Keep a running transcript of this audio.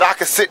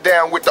can sit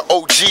down with the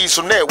OGs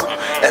from there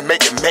and make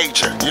it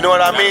major. You know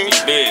what I mean?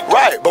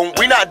 Right, but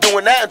we're not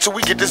doing that until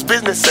we get this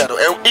business settled.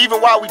 And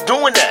even while we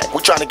doing that, we're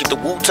trying to get the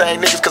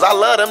Wu-Tang niggas, because I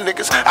love them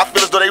niggas. I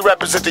feel as though they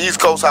represent the East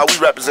Coast how we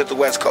represent the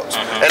West Coast.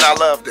 And I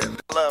love them.